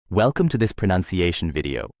Welcome to this pronunciation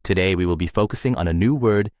video. Today we will be focusing on a new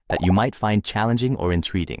word that you might find challenging or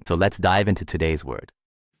intriguing. So let's dive into today's word.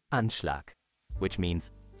 Anschlag, which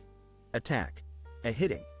means attack, a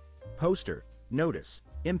hitting, poster, notice,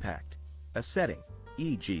 impact, a setting,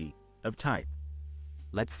 e.g., of type.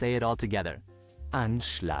 Let's say it all together.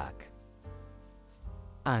 Anschlag.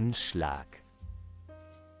 Anschlag.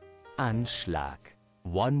 Anschlag.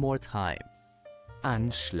 One more time.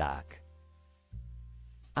 Anschlag.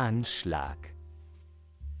 Anschlag.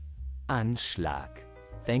 Anschlag.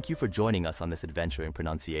 Thank you for joining us on this adventure in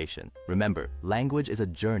pronunciation. Remember, language is a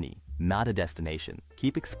journey, not a destination.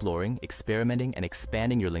 Keep exploring, experimenting, and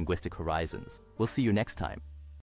expanding your linguistic horizons. We'll see you next time.